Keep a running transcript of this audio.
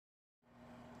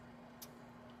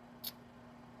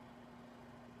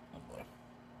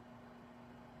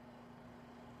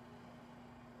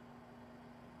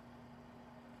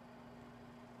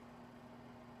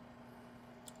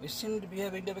We seem to be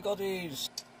having difficulties.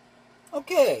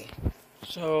 Okay,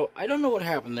 so I don't know what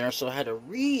happened there, so I had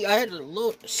to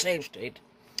load the save state.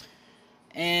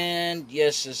 And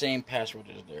yes, the same password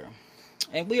is there.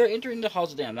 And we are entering the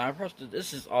halls of Dam. Now,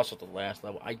 this is also the last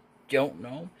level. I don't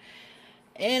know.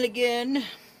 And again,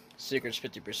 secret's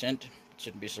 50%.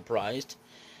 Shouldn't be surprised.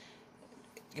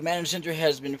 Command Center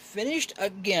has been finished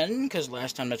again, because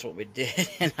last time that's what we did,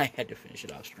 and I had to finish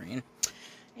it off screen.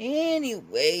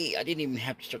 Anyway, I didn't even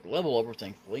have to start the level over,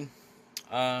 thankfully.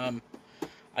 I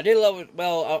did level,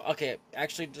 well, okay,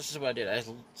 actually, this is what I did. I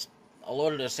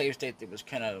loaded a save state that was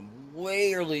kind of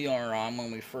way early on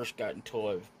when we first got into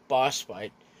a boss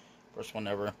fight. First one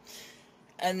ever.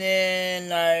 And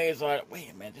then I thought,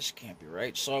 wait a minute, this can't be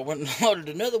right. So I went and loaded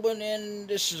another one, and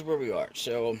this is where we are.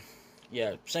 So,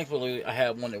 yeah, thankfully I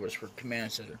have one that was for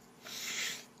Command Center.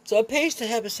 So it pays to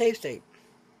have a save state,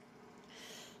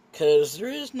 because there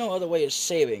is no other way of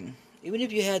saving. Even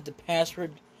if you had the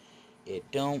password, it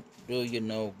don't do you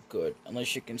no good,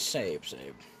 unless you can save.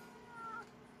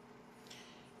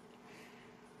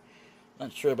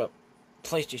 Not sure about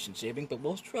PlayStation saving, but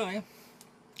we'll try.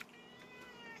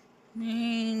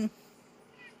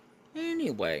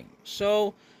 Anyway,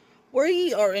 so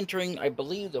we are entering, I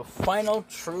believe, the final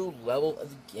true level of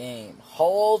the game.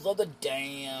 Halls of the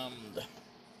Damned.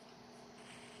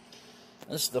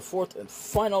 This is the fourth and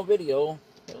final video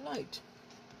for the night.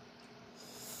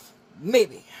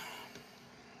 Maybe.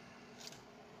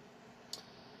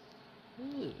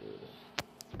 Ooh.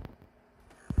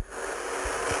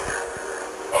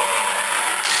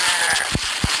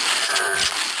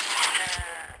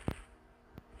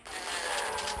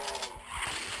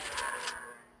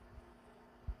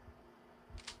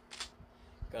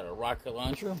 Got a rocket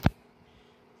launcher.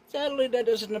 Sadly, that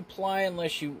doesn't apply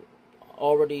unless you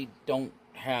already don't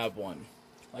have one.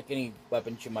 Like any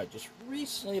weapons you might just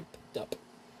recently have picked up.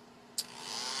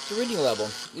 It's a reading level,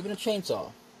 even a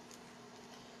chainsaw.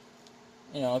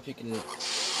 You know, if you can, I'm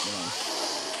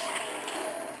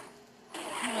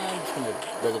just gonna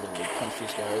regularly punch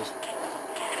these guys.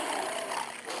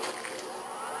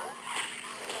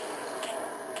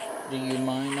 Do you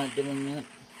mind not doing that?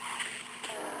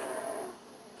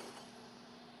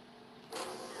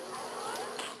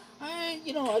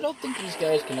 I don't think these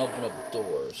guys can open up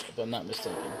doors, if I'm not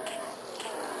mistaken.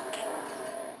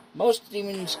 Most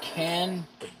demons can,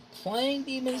 but playing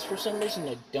demons, for some reason,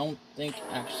 I don't think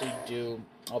actually do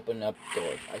open up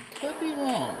doors. I could be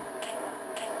wrong.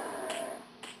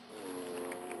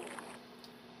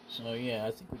 So yeah,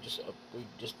 I think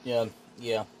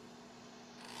yeah.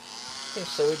 Okay,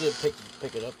 so we did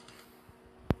pick it up.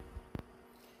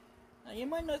 Now you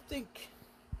might not think.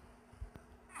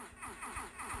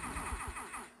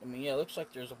 I mean, yeah, it looks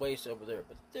like there's a waste over there,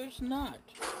 but there's not.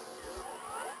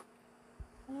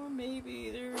 Or maybe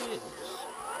there is.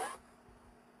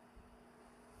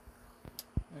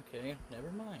 Okay,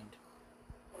 never mind.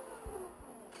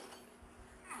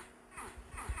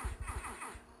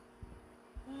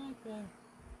 Okay.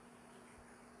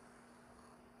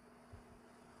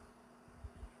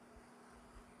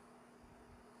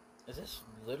 Is this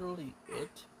literally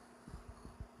it?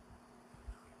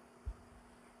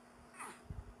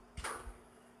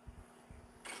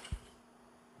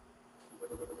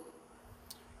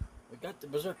 We got the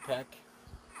Berserk pack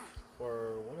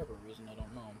for whatever reason, I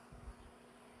don't know.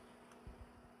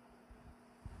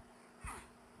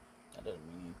 That doesn't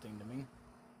mean anything to me.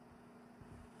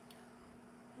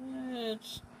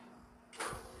 Let's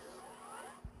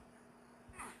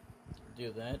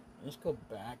do that. Let's go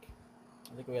back.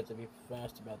 I think we have to be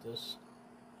fast about this.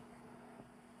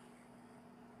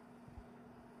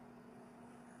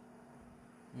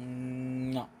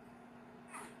 No.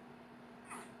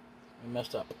 We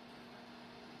messed up.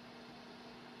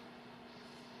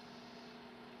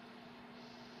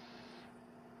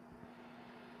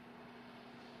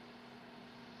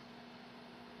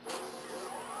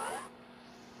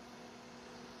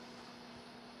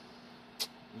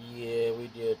 Yeah, we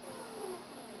did.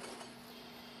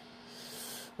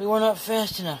 We were not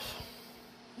fast enough.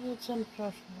 It's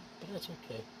unfortunate, but that's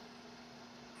okay.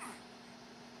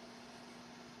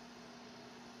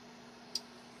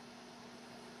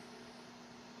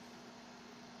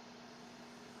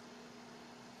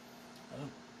 I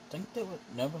don't think they would.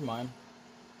 Never mind.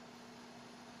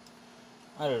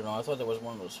 I don't know. I thought there was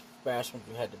one of those fast ones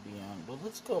you had to be on. But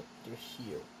let's go up to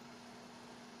here.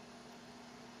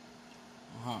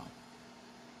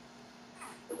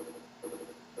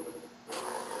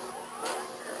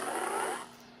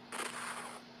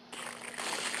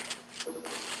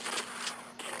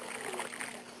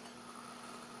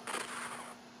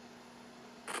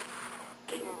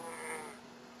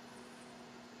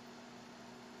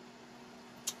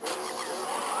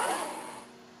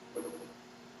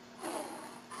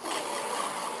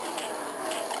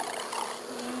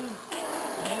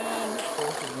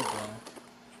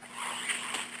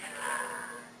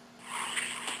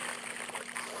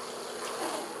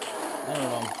 I don't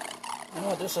know. You know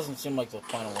what, this doesn't seem like the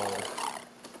final level.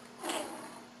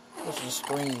 This is a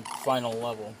screen final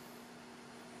level.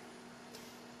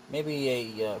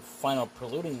 Maybe a final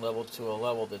preluding level to a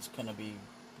level that's going to be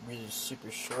really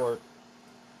super short.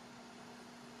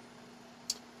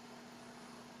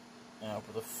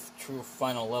 For the true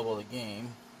final level of the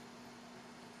game.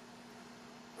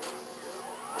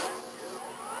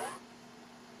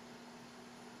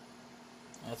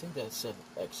 I think that said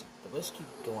exit, but let's keep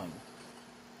going.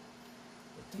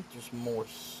 I think there's more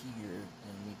here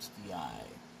than meets the eye.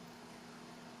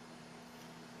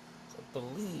 I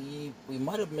believe we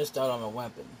might have missed out on a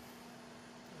weapon,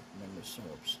 if memory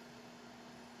serves.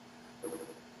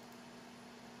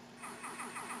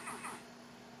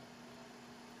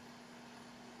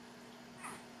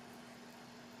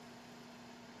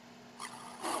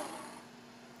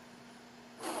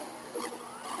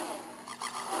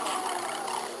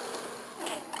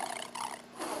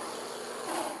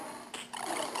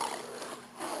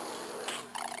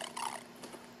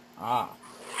 Ah.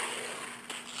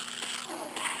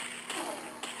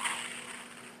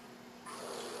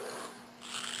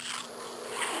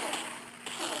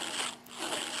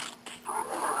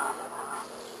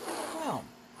 Well,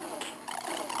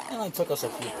 it only took us a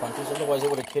few punches, otherwise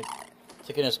it would have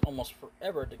taken us almost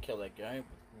forever to kill that guy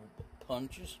with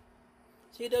punches.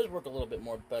 See, it does work a little bit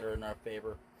more better in our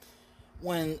favor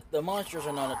when the monsters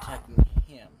are not attacking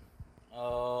him.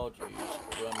 Oh, jeez.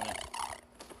 Wait a minute.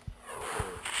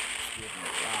 Excuse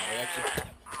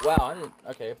me. Wow, I didn't.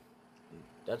 Okay.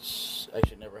 That's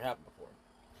actually never happened before.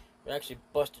 It actually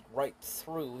busted right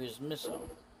through his missile.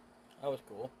 That was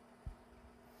cool.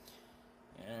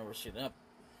 You never see that.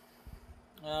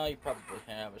 You probably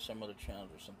have at some other channels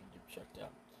or something you've checked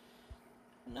out.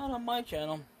 Not on my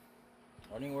channel.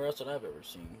 Or anywhere else that I've ever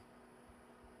seen.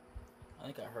 I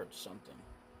think I heard something.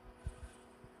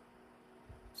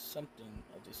 Something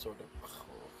of the sort of...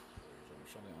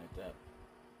 something like that.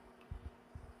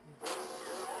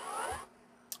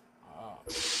 Ah.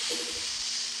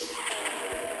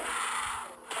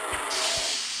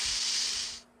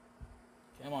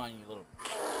 Come on, you little...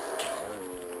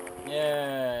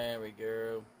 Yeah, there we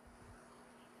go.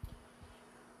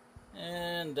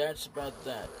 And that's about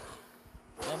that.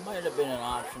 That might have been an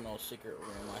optional secret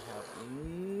room. I have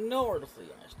no earthly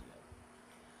idea.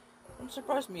 Wouldn't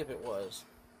surprise me if it was.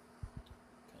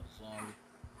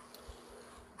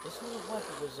 Because, this looked like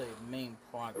it was a main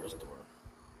progress door.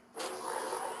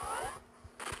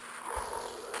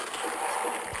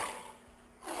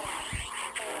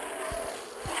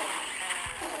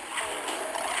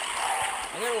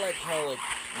 I gotta like how, like,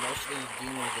 most of these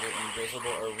demons that are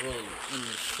invisible are really in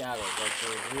the shadows. Like,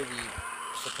 they're really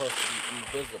supposed to be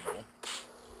invisible.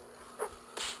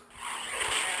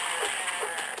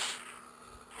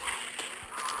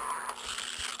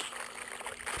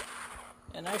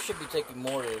 And I should be taking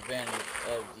more advantage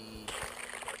of the,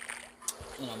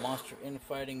 monster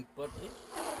infighting, but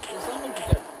as long as you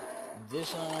got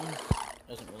this on,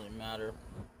 doesn't really matter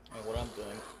what I'm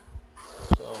doing.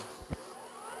 So,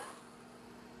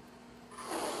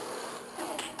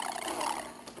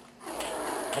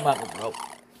 come at me, bro,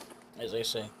 as they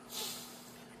say.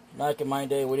 Back in my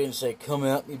day, we didn't say, come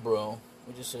at me, bro.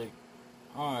 We just said,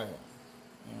 alright,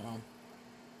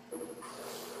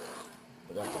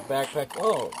 We got the backpack.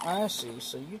 Oh, I see.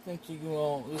 So you think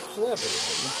you're clever,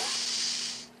 buddy.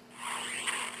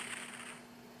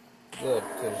 Good,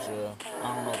 because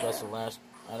I don't know if that's the last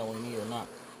item we need or not.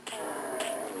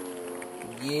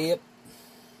 Yep.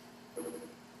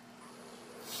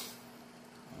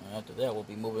 After that, we'll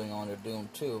be moving on to Doom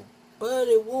 2. But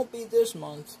it won't be this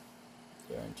month.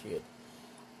 Guarantee it.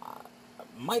 I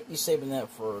might be saving that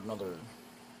for another,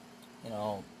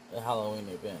 a Halloween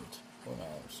event. Who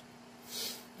knows?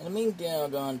 In the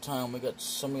meantime, we got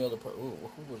some other part. Ooh,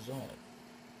 who was that?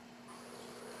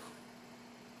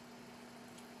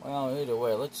 Well, either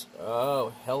way, let's...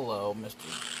 Oh, hello, Mr.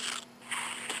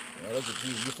 Yeah, look at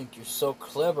you. You think you're so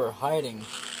clever hiding.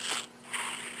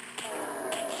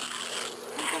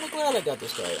 I'm kind of glad I got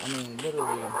this guy. I mean,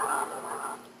 literally,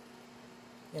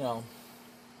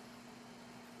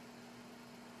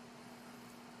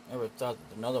 never thought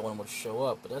that another one would show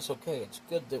up, but that's okay. It's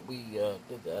good that we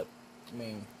did that. I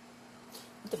mean,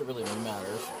 not that it really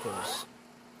matters, because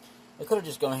I could have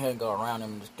just gone ahead and gone around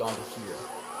him and just gone to here.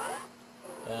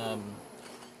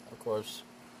 Of course,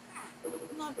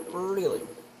 not really,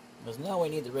 because now we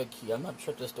need the red key. I'm not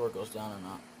sure if this door goes down or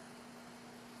not.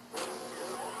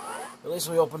 At least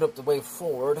we opened up the way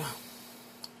forward,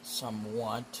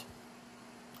 somewhat.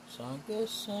 So I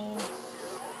guess,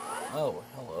 oh,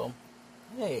 hello.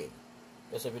 Hey,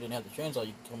 Guess if you didn't have the chainsaw,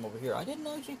 you could come over here. I didn't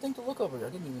actually think to look over here. I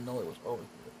didn't even know it was over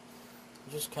here.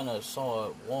 I just kind of saw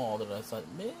a wall that I thought,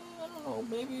 man, I don't know,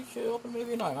 maybe you should open,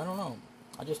 maybe not. I don't know.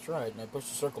 I just tried, and I pushed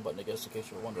the circle button, I guess, in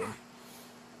case you were wondering.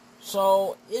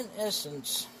 So, in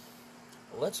essence,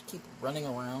 let's keep running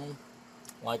around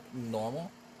like normal.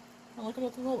 And look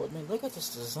at the robot. I mean, look at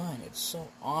this design. It's so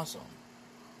awesome.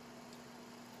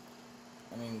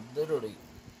 I mean, literally,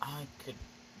 I could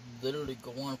literally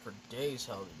go on for days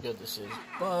how good this is,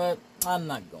 but I'm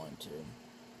not going to.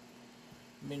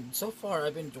 I mean, so far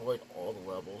I've enjoyed all the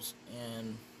levels,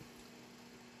 and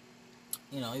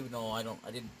you know, even though I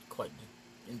didn't quite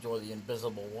enjoy the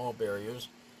invisible wall barriers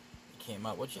that came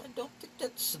out, which I don't think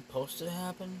that's supposed to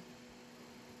happen.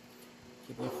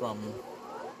 Keep me from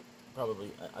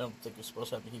probably. I don't think it's supposed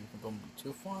to happen to keep me from going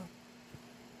too far.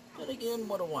 But again,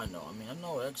 what do I know? I mean, I'm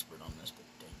no expert on this, but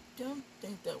I don't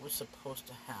think that was supposed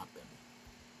to happen.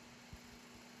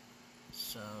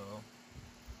 So,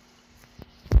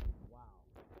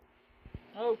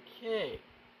 wow. Okay.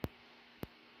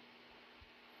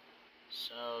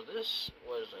 So this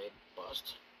was a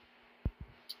bust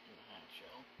in a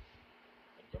nutshell.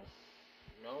 I don't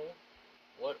know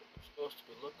what we're supposed to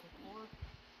be looking for.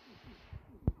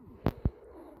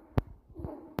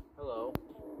 Hello.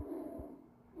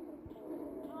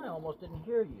 I almost didn't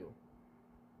hear you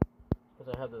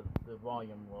because I had the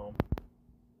volume low.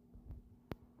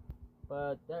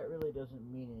 But that really doesn't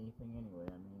mean anything anyway.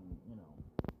 I mean, you know.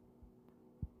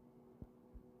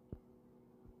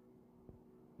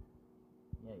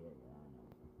 Yeah, I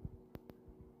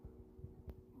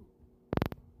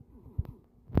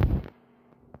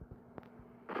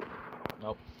know.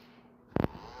 Nope.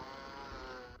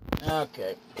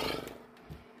 Okay.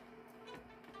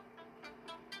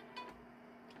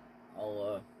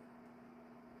 I'll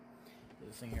do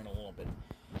the thing here in a little bit.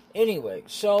 Anyway,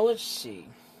 so let's see.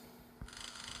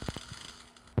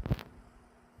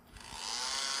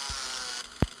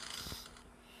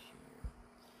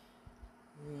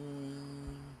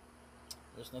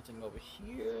 There's nothing over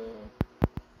here.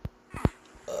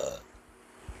 Do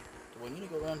I need to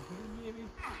go around here, maybe?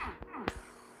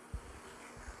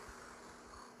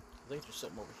 I think there's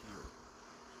something over here.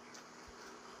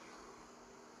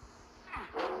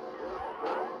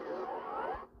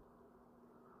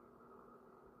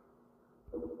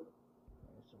 Okay,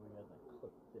 so we have that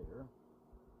clip there.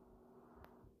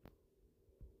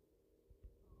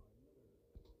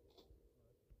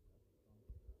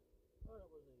 Oh, that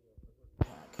was a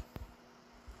pack.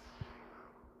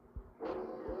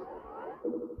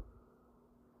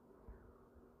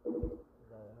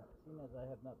 Seeing as I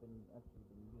have not been actually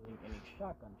using any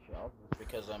shotgun shells, it's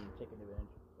because I'm taking advantage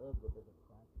of the bit of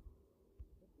time.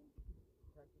 I think you can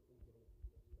practically get it to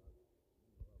start in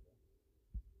the level.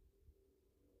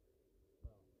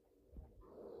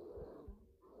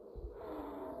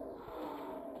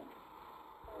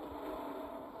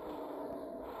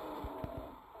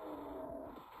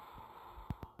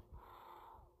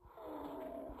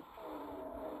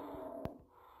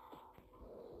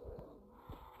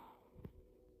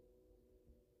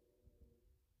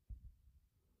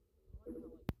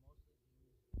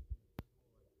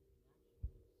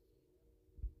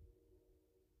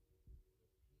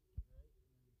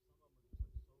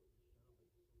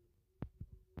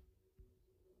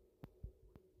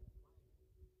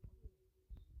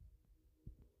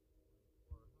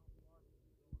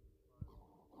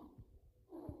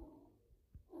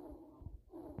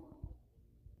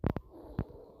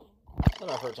 But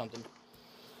I've heard something.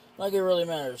 Like it really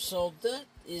matters. So that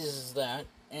is that.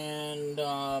 And,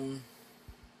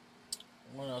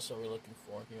 what else are we looking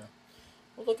for here?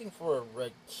 We're looking for a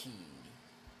red key.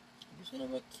 Have you seen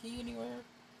a red key anywhere?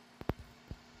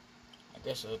 I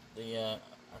guess I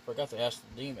forgot to ask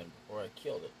the demon before I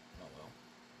killed it. Oh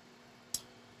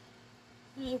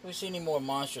well. If we see any more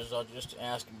monsters, I'll just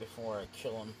ask him before I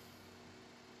kill him.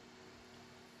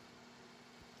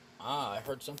 Ah, I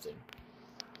heard something.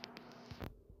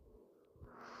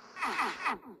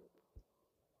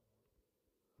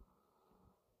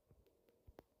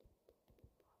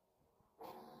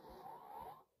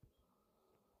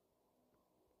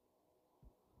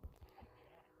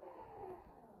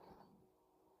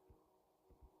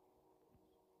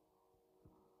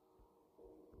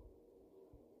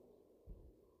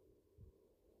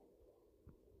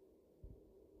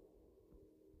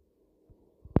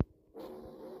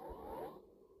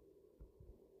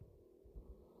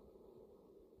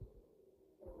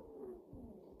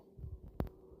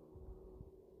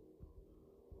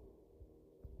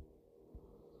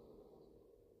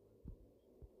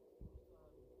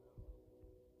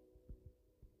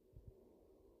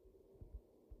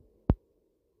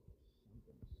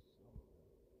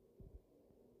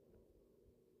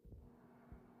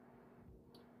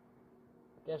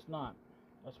 Guess not.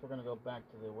 Guess we're gonna go back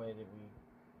to the way that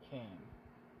we came.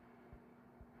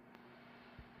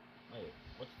 Wait,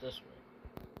 what's this way?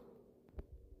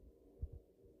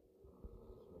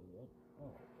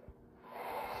 Oh.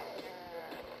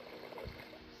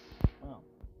 Well.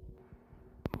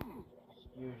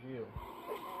 Excuse you.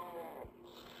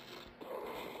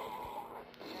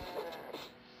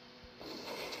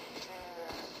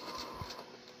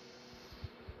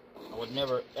 I would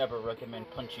never ever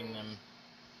recommend punching them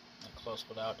that close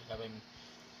without having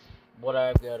what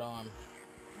I've got on.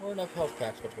 Or enough health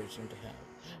packs, which we seem to have.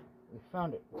 We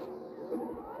found it.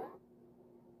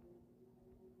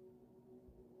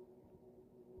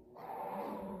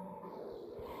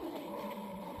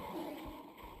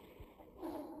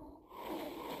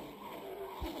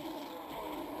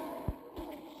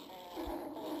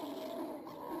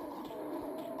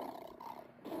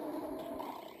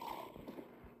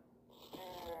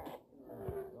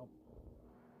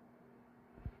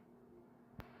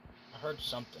 I heard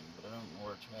something, but I don't know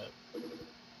where it's at.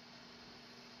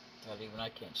 God, even I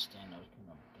can't stand those kind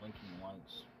of blinking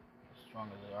lights, as strong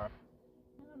as they are.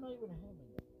 And I'm not even having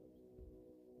it.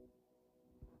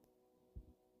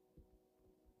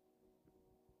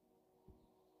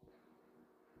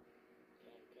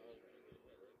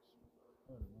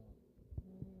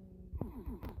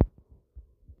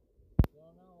 So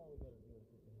now all we gotta do is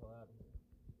get the hell out of here.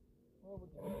 What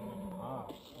would you do? Ah,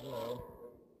 hello.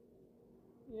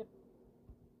 Yep.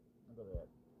 Look at that.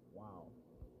 Wow.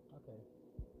 Okay.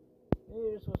 Maybe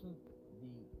this wasn't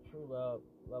the true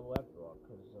level after all,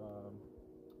 because,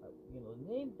 you know, the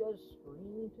name does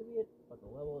scream to be it, but the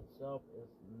level itself is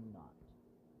not.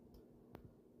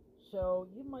 So,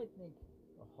 you might think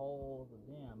the whole of the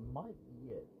dam might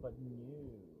be it, but no.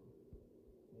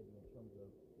 Maybe in terms of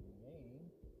the name.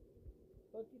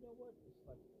 But you know what? It's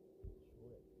like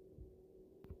trick.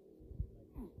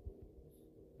 Like, this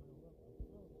is the kind of level I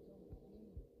found. It's on the game.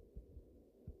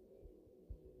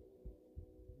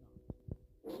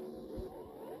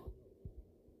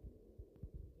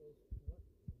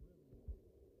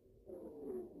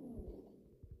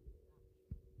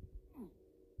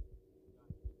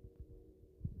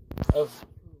 Of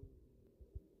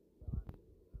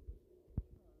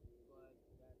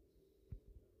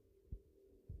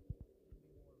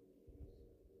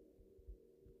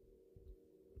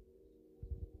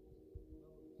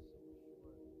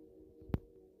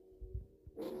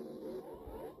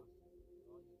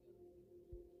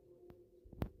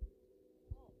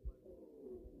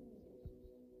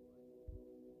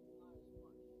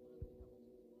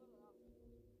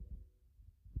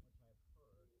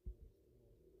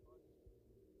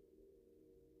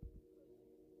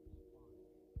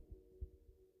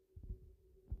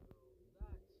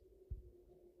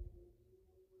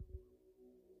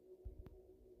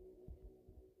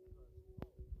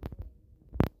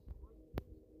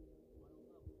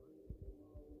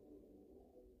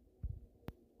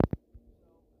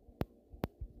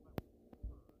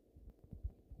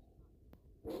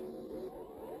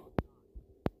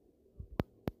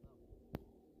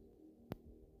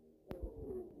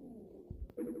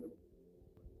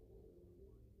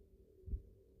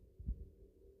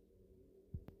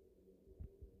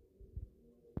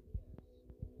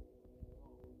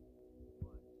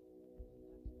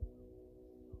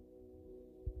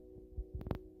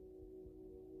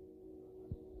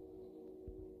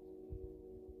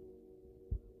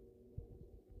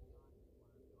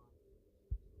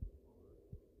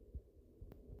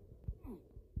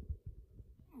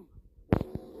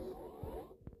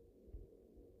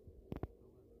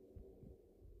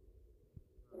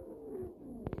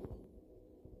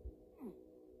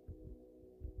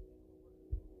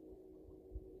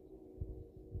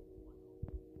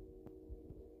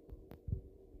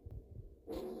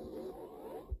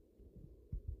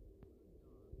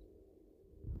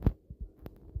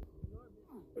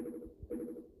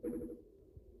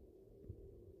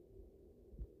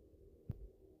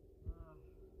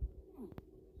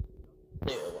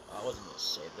I wasn't going to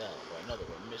say that, but I know that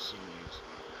we're missing these.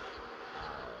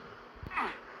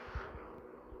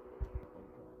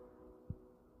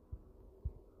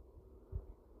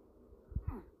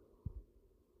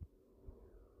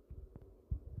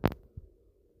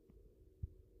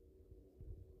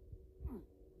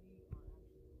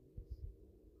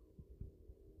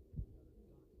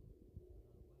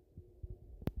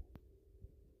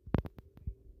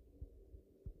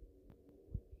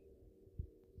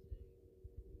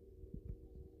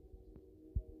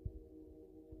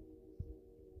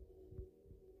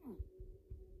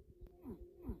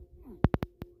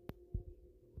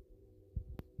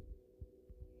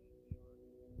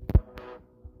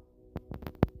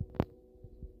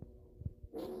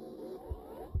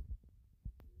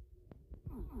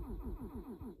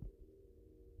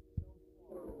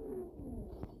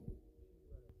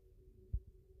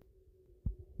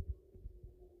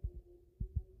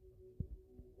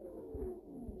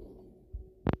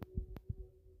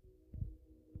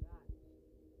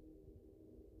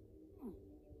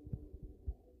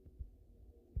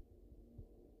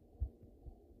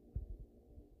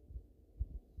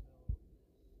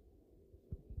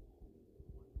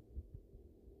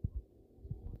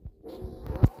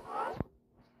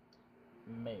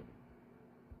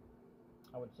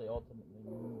 would say ultimately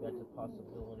that's a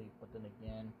possibility, but then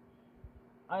again,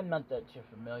 I'm not that too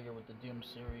familiar with the Doom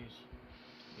series,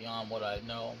 beyond what I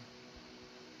know.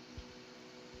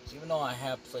 So even though I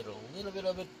have played a little bit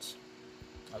of it,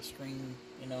 I've streamed,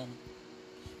 when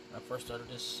I first started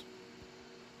this,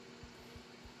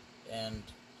 and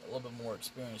a little bit more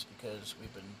experience because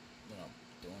we've been,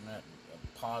 doing that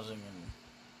and pausing,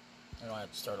 and I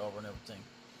had to start over and everything.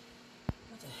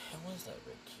 What the hell is that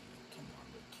red key? Come on,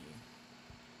 red key.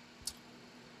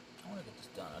 I want to get this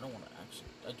done.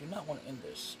 I do not want to end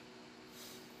this.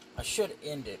 I should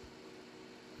end it,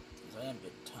 because I am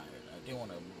getting tired. I do want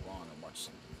to move on and watch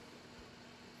something.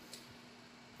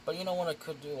 But you know what I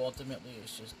could do ultimately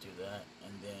is just do that,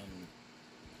 and then,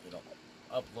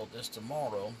 upload this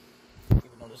tomorrow, even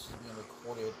though this is being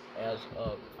recorded as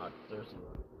of Thursday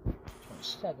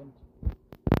 27th.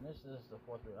 And this is the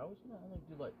 4th video. I was going to only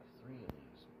do like 3 of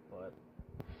these, but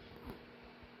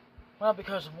well,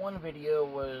 because one video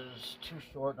was too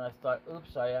short, and I thought,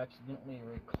 oops, I accidentally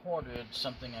recorded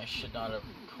something I should not have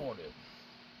recorded.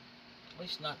 At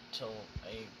least not till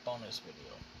a bonus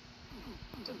video,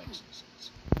 if that makes any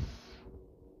sense.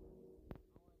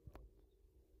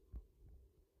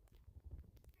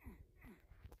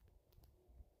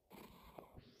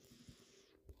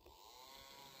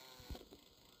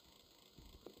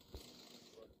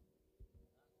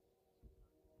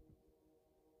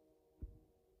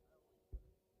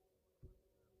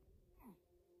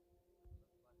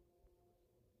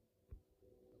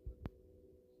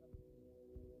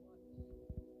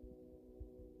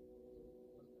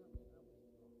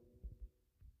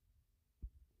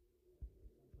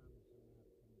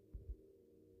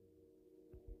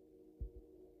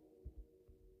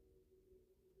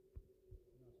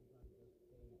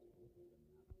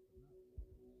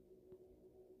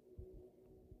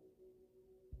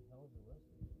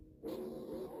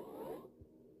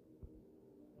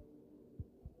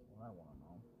 I want to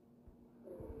know.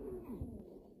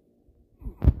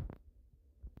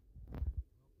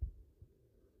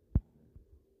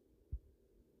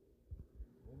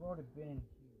 We've already been in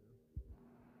here.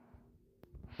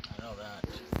 I know that.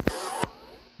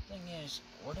 Thing is,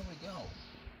 where do we go?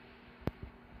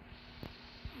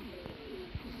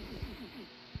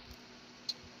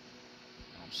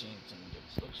 I don't see anything that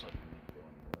looks like we need to go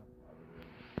anywhere.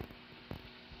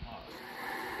 Alright.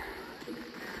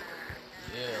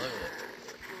 Yeah, look at that.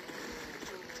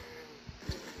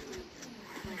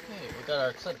 Okay, we got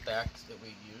our clip backs that we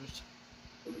used.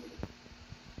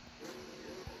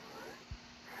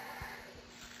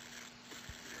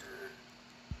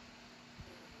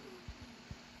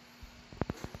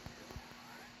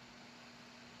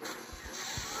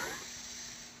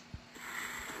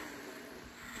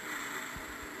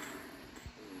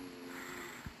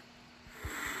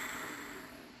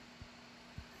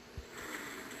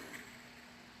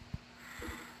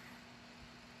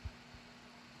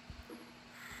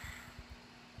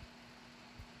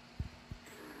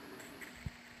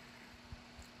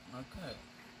 Okay.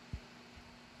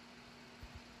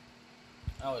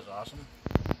 That was awesome.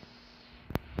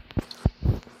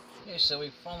 Okay, so we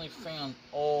finally found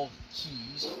all the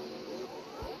keys.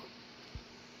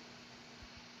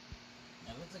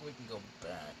 Now, it looks like we can go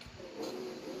back.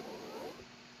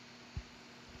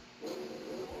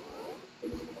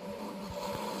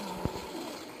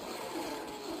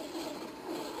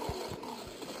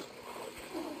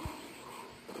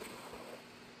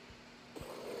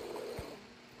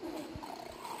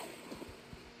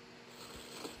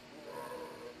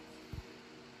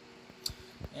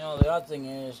 The odd thing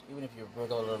is, even if you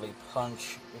regularly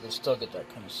punch, you can still get that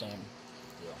kind of same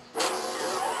deal.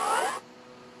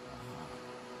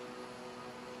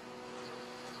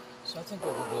 So I think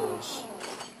what we'll do is...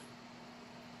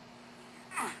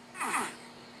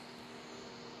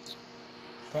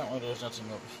 Apparently there's nothing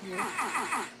over here.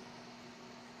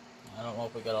 I don't know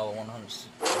if we got all the 100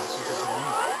 secrets we need.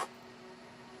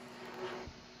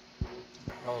 What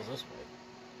the hell is this way?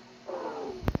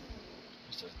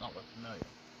 This does not look familiar.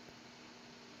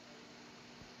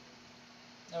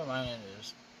 Never mind, it is.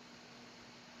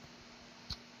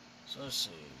 So let's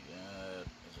see,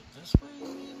 is it this way,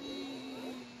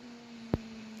 maybe?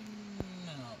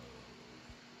 No.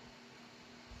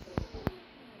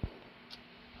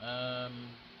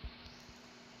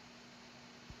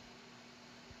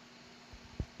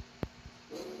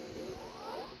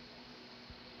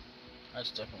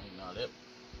 That's definitely not it.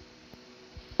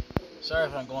 Sorry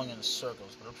if I'm going in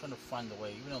circles, but I'm trying to find the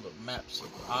way, even though the map says,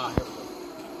 here we go.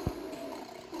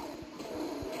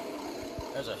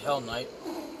 There's a Hell Knight.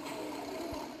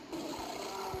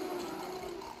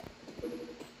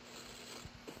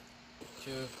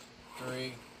 Two,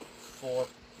 3, 4,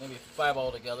 maybe 5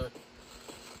 altogether.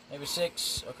 Maybe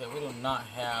 6. Okay, we do not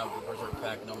have the Berserk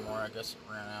pack no more. I guess it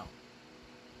ran out.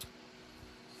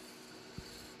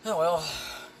 Oh well,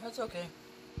 that's okay.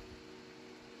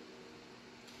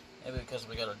 Maybe because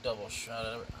we got a double shot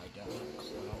at it. I don't have a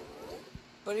clue.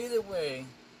 But either way,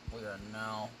 we are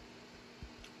now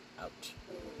out.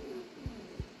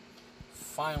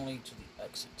 Finally to the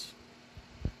exit.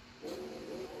 Look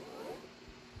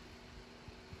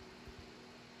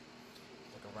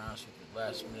around, see the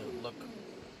last minute look.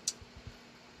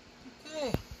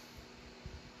 Okay.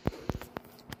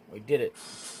 We did it.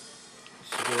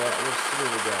 Let's see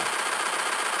what we got.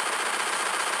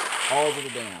 All over the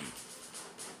dam.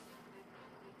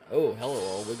 Oh,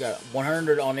 hello. We got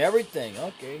 100 on everything.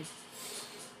 Okay.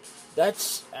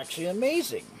 That's actually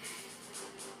amazing.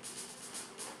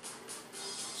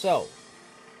 So,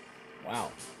 wow.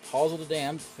 Halls of the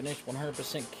Dam, finished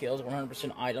 100% kills,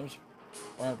 100% items,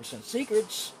 100%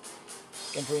 secrets,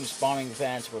 including spawning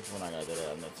fans, which we're not going to do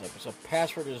that in this episode. So,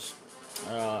 password is,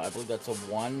 I believe that's a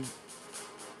 1.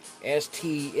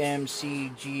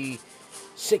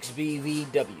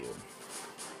 STMCG6BVW.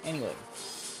 Anyway.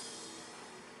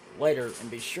 Later, and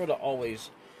be sure to always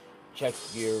check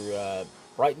your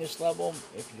brightness level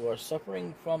if you are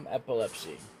suffering from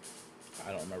epilepsy.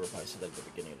 I don't remember if I said that at the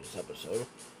beginning of this episode.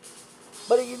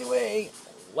 But anyway,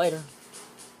 later.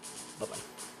 Bye-bye.